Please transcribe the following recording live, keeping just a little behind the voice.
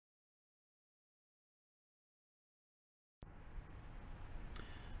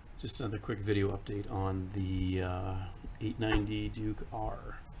Just another quick video update on the 890 Duke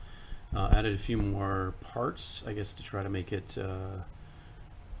R. Added a few more parts, I guess, to try to make it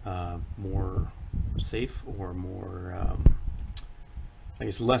more safe or more, I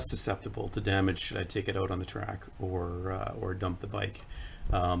guess, less susceptible to damage should I take it out on the track or dump the bike.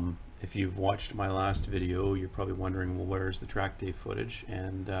 If you've watched my last video, you're probably wondering, well, where's the track day footage?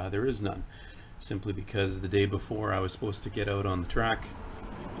 And there is none, simply because the day before I was supposed to get out on the track,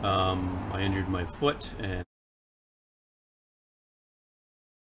 I injured my foot and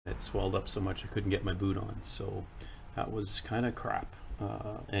it swelled up so much I couldn't get my boot on, so that was kind of crap.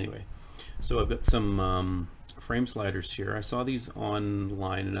 Anyway, so I've got some frame sliders here. I saw these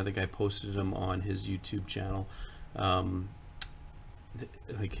online. Another guy posted them on his YouTube channel.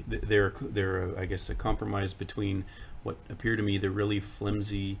 They're I guess a compromise between what appear to me the really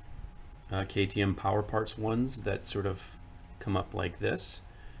flimsy KTM Power Parts ones that sort of come up like this,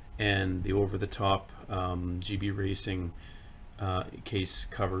 and the over-the-top GB Racing case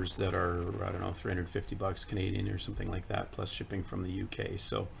covers that are, I don't know, 350 bucks Canadian or something like that, plus shipping from the UK.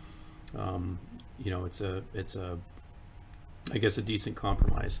 So you know, it's a I guess a decent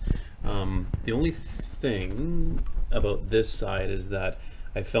compromise. The only thing about this side is that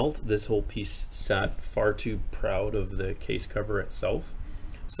I felt this whole piece sat far too proud of the case cover itself.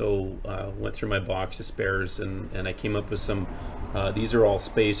 So went through my box of spares and I came up with some, these are all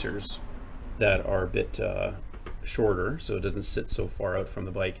spacers that are a bit shorter, so it doesn't sit so far out from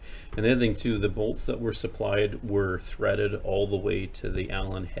the bike. And the other thing too, the bolts that were supplied were threaded all the way to the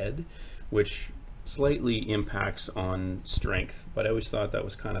Allen head, which slightly impacts on strength, but I always thought that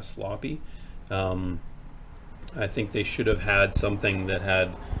was kind of sloppy. I think they should have had something that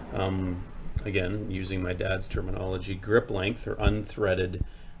had, again, using my dad's terminology, grip length or unthreaded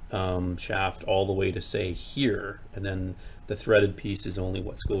shaft all the way to, say, here, and then the threaded piece is only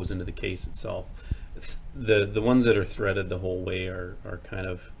what goes into the case itself. The ones that are threaded the whole way are kind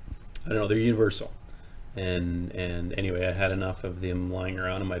of, I don't know, they're universal. And anyway, I had enough of them lying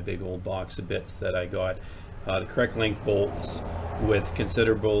around in my big old box of bits that I got the correct length bolts with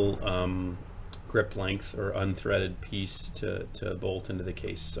considerable grip length or unthreaded piece to bolt into the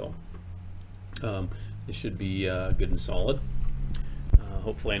case. So it should be good and solid.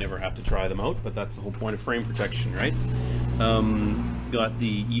 Hopefully I never have to try them out, but that's the whole point of frame protection, right? Got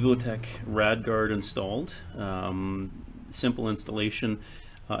the Evotech Rad Guard installed. Simple installation.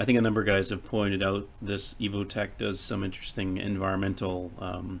 I think a number of guys have pointed out this Evotech does some interesting environmental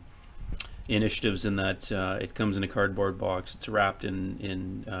initiatives in that it comes in a cardboard box. It's wrapped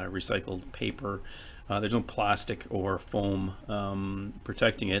in recycled paper. There's no plastic or foam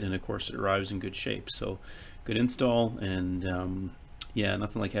protecting it, and of course it arrives in good shape. So good install, and yeah,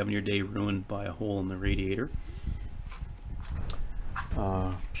 nothing like having your day ruined by a hole in the radiator.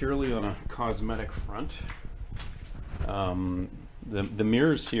 Purely on a cosmetic front, the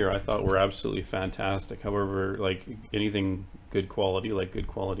mirrors here I thought were absolutely fantastic. However, like anything good quality, like good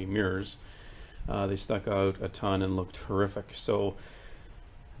quality mirrors, they stuck out a ton and looked horrific. So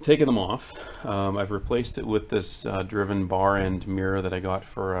taking them off, I've replaced it with this driven bar end mirror that I got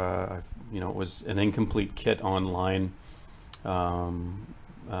for you know, it was an incomplete kit online.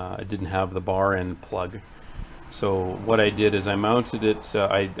 I didn't have the bar end plug, so what I did is I mounted it.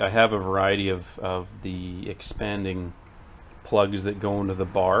 I have a variety of the expanding plugs that go into the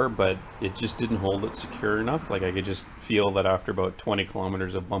bar, but it just didn't hold it secure enough. Like I could just feel that after about 20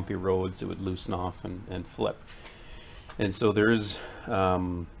 kilometers of bumpy roads it would loosen off and flip. And so there's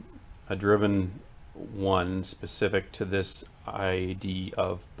a driven one specific to this ID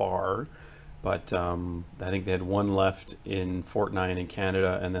of bar, but I think they had one left in Fort 9 in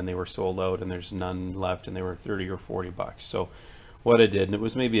Canada, and then they were sold out and there's none left, and they were 30 or 40 bucks. So what I did, and it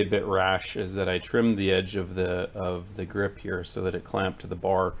was maybe a bit rash, is that I trimmed the edge of the grip here so that it clamped to the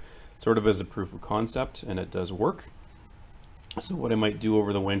bar, sort of as a proof of concept, and it does work. So what I might do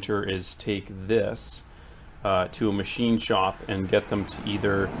over the winter is take this to a machine shop and get them to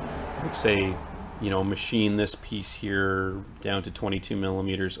either, like, say, you know, machine this piece here down to 22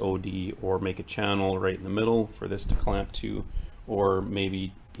 millimeters OD, or make a channel right in the middle for this to clamp to, or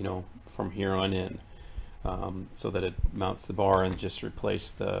maybe, you know, from here on in, so that it mounts the bar and just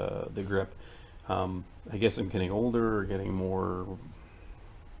replace the grip. I guess I'm getting older, or getting more,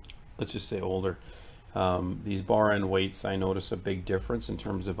 let's just say older. These bar end weights, I notice a big difference in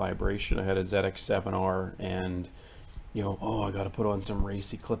terms of vibration. I had a ZX7R, and you know, oh, I got to put on some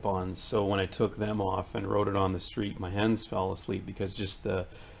racy clip-ons. So when I took them off and rode it on the street, my hands fell asleep because just the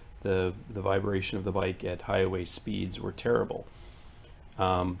vibration of the bike at highway speeds were terrible.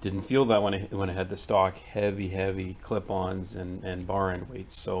 Didn't feel that when I had the stock heavy clip-ons and bar end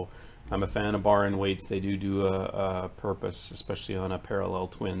weights. So I'm a fan of bar end weights. They do a purpose, especially on a parallel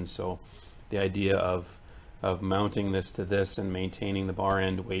twin. So the idea of mounting this to this and maintaining the bar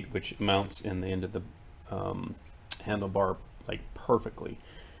end weight, which mounts in the end of the handlebar like perfectly,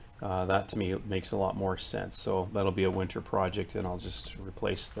 that to me makes a lot more sense. So that'll be a winter project, and I'll just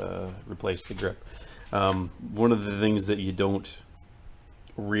replace the grip. One of the things that you don't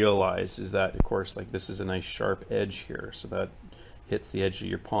realize is that, of course, like this is a nice sharp edge here, so that hits the edge of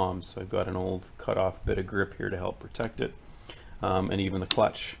your palm. So I've got an old cut off bit of grip here to help protect it, and even the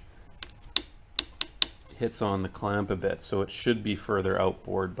clutch hits on the clamp a bit, so it should be further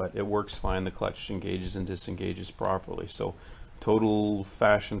outboard, but it works fine. The clutch engages and disengages properly. So total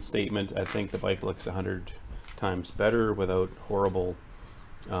fashion statement. I think the bike looks 100 times better without horrible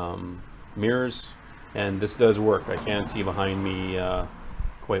mirrors, and this does work. I can see behind me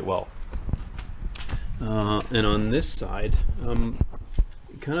quite well. And on this side,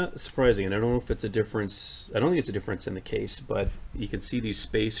 kind of surprising, and I don't know if it's a difference. I don't think it's a difference in the case, but you can see these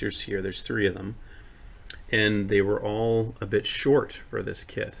spacers here. There's 3 of them, and they were all a bit short for this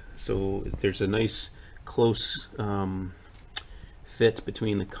kit. So there's a nice close fit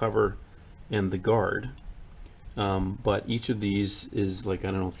between the cover and the guard. But each of these is like,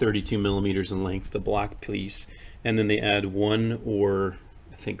 I don't know, 32 millimeters in length, the black piece, and then they add 1 or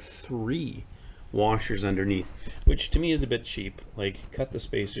I think 3 washers underneath, which to me is a bit cheap. Like, cut the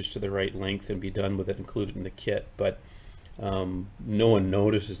spacers to the right length and be done with it, included in the kit. But no one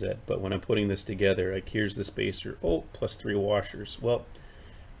notices it. But when I'm putting this together, like, here's the spacer, oh, plus 3 washers. Well,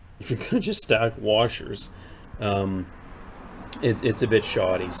 if you're gonna just stack washers, it's a bit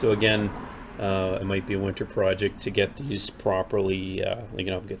shoddy. So again, it might be a winter project to get these properly,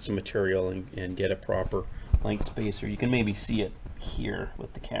 get some material and get a proper length spacer. You can maybe see it here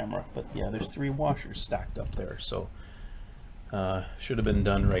with the camera, but yeah, there's 3 washers stacked up there, so should have been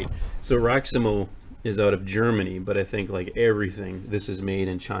done right. So Raximo is out of Germany, but I think, like everything, this is made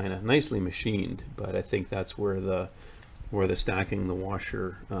in China, nicely machined, but I think that's where the stacking the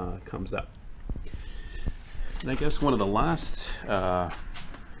washer comes up. And I guess one of the last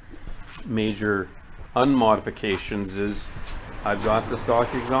major unmodifications is I've got the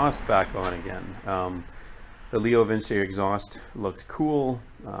stock exhaust back on again. The Leo Vinci exhaust looked cool,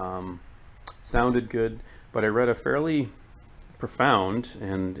 sounded good, but I read a fairly profound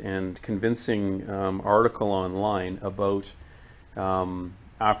and convincing article online about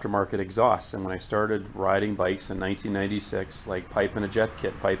aftermarket exhausts. And when I started riding bikes in 1996, like pipe and a jet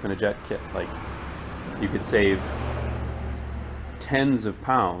kit, like you could save tens of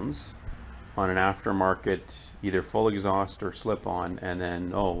pounds on an aftermarket, either full exhaust or slip-on, and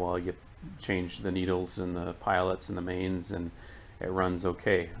then, oh well, you change the needles and the pilots and the mains and it runs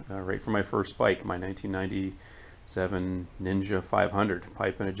okay. Right for my first bike, my 1997 Ninja 500,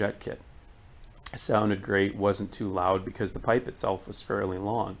 pipe and a jet kit. It sounded great, wasn't too loud because the pipe itself was fairly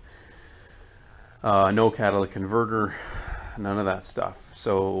long. No catalytic converter, none of that stuff.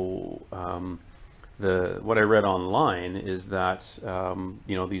 So what I read online is that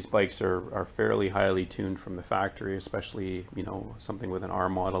these bikes are fairly highly tuned from the factory, especially something with an R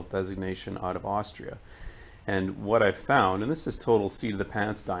model designation out of Austria. And what I found, and this is total seat of the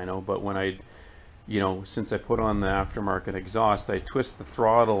pants dyno, but when since I put on the aftermarket exhaust, I twist the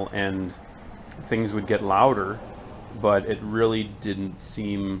throttle and things would get louder, but it really didn't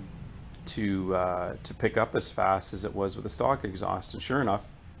seem to pick up as fast as it was with the stock exhaust. And sure enough,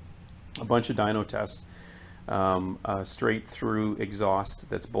 a bunch of dyno tests, straight through exhaust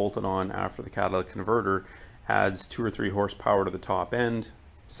that's bolted on after the catalytic converter adds 2 or 3 horsepower to the top end,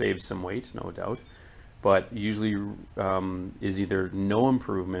 saves some weight, no doubt, but usually is either no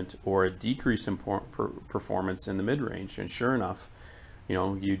improvement or a decrease in performance in the mid-range. And sure enough,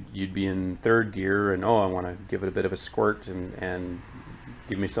 you'd be in 3rd gear and, oh, I want to give it a bit of a squirt and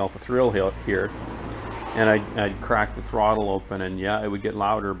give myself a thrill here. And I'd crack the throttle open, and yeah, it would get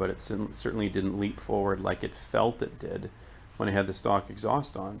louder, but it certainly didn't leap forward like it felt it did when I had the stock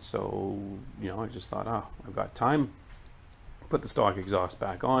exhaust on. So, I just thought, oh, I've got time. Put the stock exhaust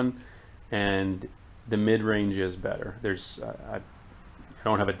back on, and the mid-range is better. I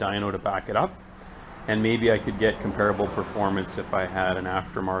don't have a dyno to back it up, and maybe I could get comparable performance if I had an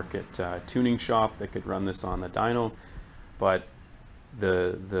aftermarket tuning shop that could run this on the dyno, but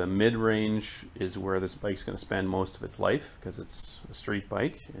the mid-range is where this bike's going to spend most of its life because it's a street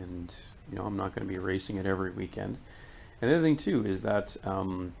bike, and I'm not going to be racing it every weekend. And the other thing too is that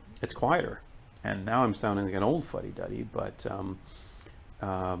it's quieter, and now I'm sounding like an old fuddy-duddy, but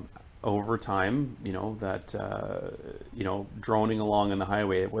over time, that droning along on the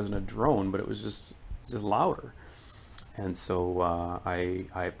highway, it wasn't a drone, but it was just louder. And so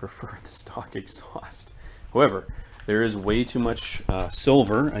I prefer the stock exhaust. However, there is way too much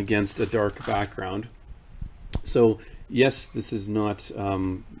silver against a dark background. So yes, this is not,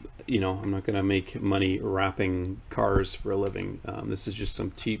 I'm not going to make money wrapping cars for a living. This is just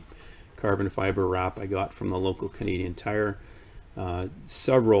some cheap carbon fiber wrap I got from the local Canadian Tire.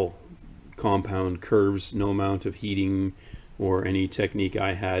 Several compound curves, no amount of heating or any technique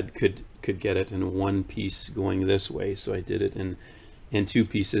I had could get it in one piece going this way, so I did it in two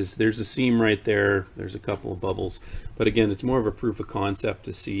pieces. There's a seam right there, there's a couple of bubbles, but again, it's more of a proof of concept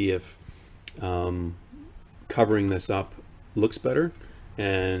to see if covering this up looks better,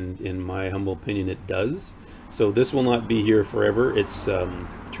 and in my humble opinion it does. So this will not be here forever. It's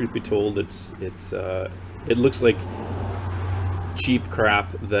truth be told, it looks like cheap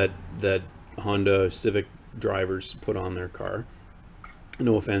crap that Honda Civic drivers put on their car.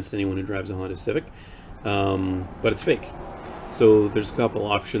 No offense to anyone who drives a Honda Civic, but it's fake. So there's a couple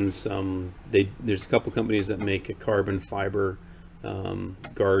options. There's a couple companies that make a carbon fiber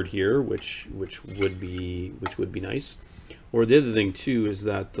guard here, which would be nice. Or the other thing too is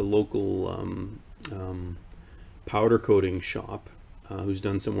that the local powder coating shop, who's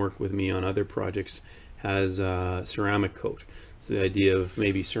done some work with me on other projects, has a ceramic coat. So the idea of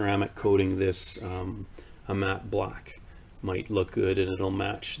maybe ceramic coating this a matte black might look good, and it'll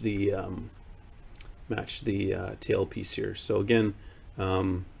match the tailpiece here. So again,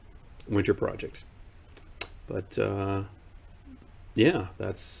 winter project. But yeah,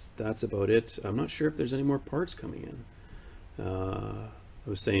 that's about it. I'm not sure if there's any more parts coming in. I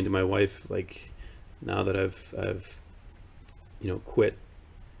was saying to my wife, like, now that I've quit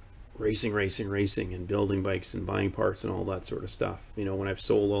racing and building bikes and buying parts and all that sort of stuff, when I've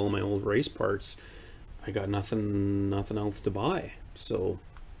sold all my old race parts, I got nothing else to buy. So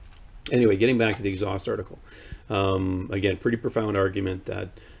anyway, getting back to the exhaust article, again, pretty profound argument that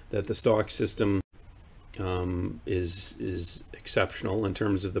the stock system is exceptional in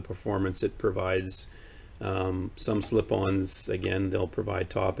terms of the performance it provides. Some slip-ons, again, they'll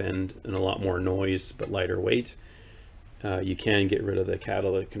provide top end and a lot more noise but lighter weight. You can get rid of the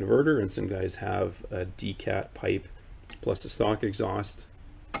catalytic converter, and some guys have a decat pipe plus a stock exhaust.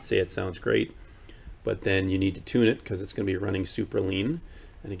 Say it sounds great, but then you need to tune it because it's going to be running super lean.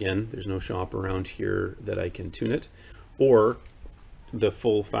 And again, there's no shop around here that I can tune it. Or the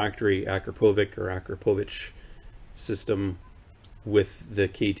full factory Akrapovic or Akrapovich system with the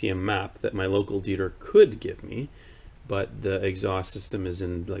KTM map that my local dealer could give me, but the exhaust system is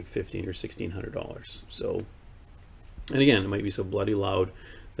in like $1,500 or $1,600. So, and again, it might be so bloody loud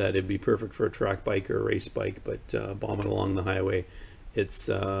that it'd be perfect for a track bike or a race bike, but bombing along the highway, it's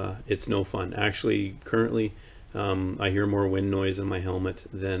no fun. Actually, currently, I hear more wind noise in my helmet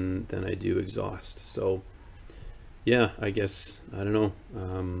than I do exhaust. So yeah, I guess, I don't know.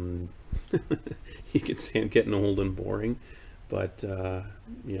 You could say I'm getting old and boring, but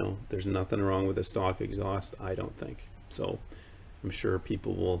there's nothing wrong with a stock exhaust, I don't think. So I'm sure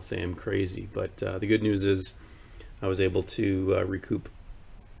people will say I'm crazy, but the good news is I was able to recoup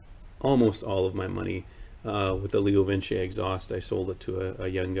almost all of my money with the Leo Vinci exhaust. I sold it to a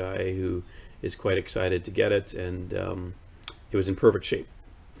young guy who is quite excited to get it, and it was in perfect shape.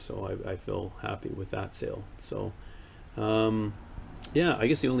 So I feel happy with that sale. So yeah, I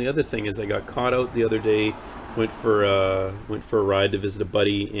guess the only other thing is I got caught out the other day. Went for a ride to visit a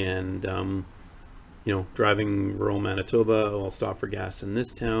buddy, and driving rural Manitoba. Oh, I'll stop for gas in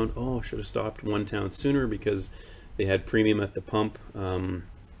this town. Oh, should have stopped one town sooner because they had premium at the pump.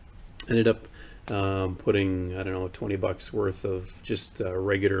 Ended up putting, I don't know, 20 bucks worth of just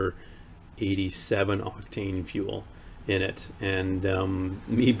regular 87 octane fuel in it, and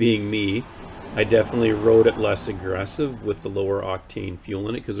me being me, I definitely rode it less aggressive with the lower octane fuel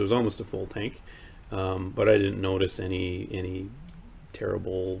in it because it was almost a full tank, but I didn't notice any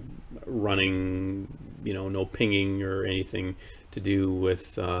terrible running, no pinging or anything to do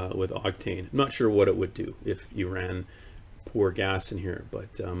with octane. I'm not sure what it would do if you ran poor gas in here, but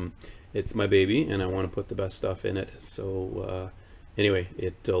it's my baby and I want to put the best stuff in it. So anyway,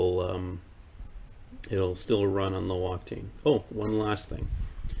 it'll still run on low octane. Oh, one last thing.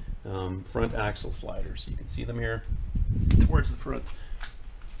 Front axle sliders. You can see them here towards the front.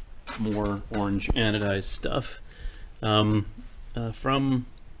 More orange anodized stuff. Are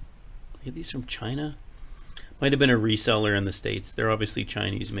these from China? Might have been a reseller in the States. They're obviously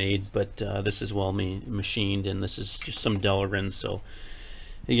Chinese made, but this is well machined, and this is just some Delrin. So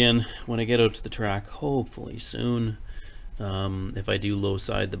again, when I get out to the track, hopefully soon, If I do low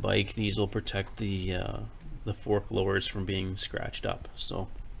side the bike, these will protect the fork lowers from being scratched up. So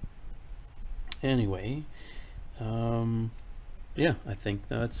anyway, yeah, I think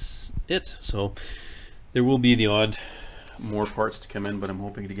that's it. So there will be the odd more parts to come in, but I'm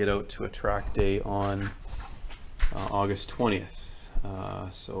hoping to get out to a track day on August 20th.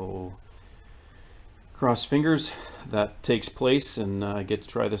 So cross fingers that takes place, and I get to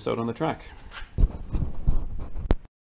try this out on the track.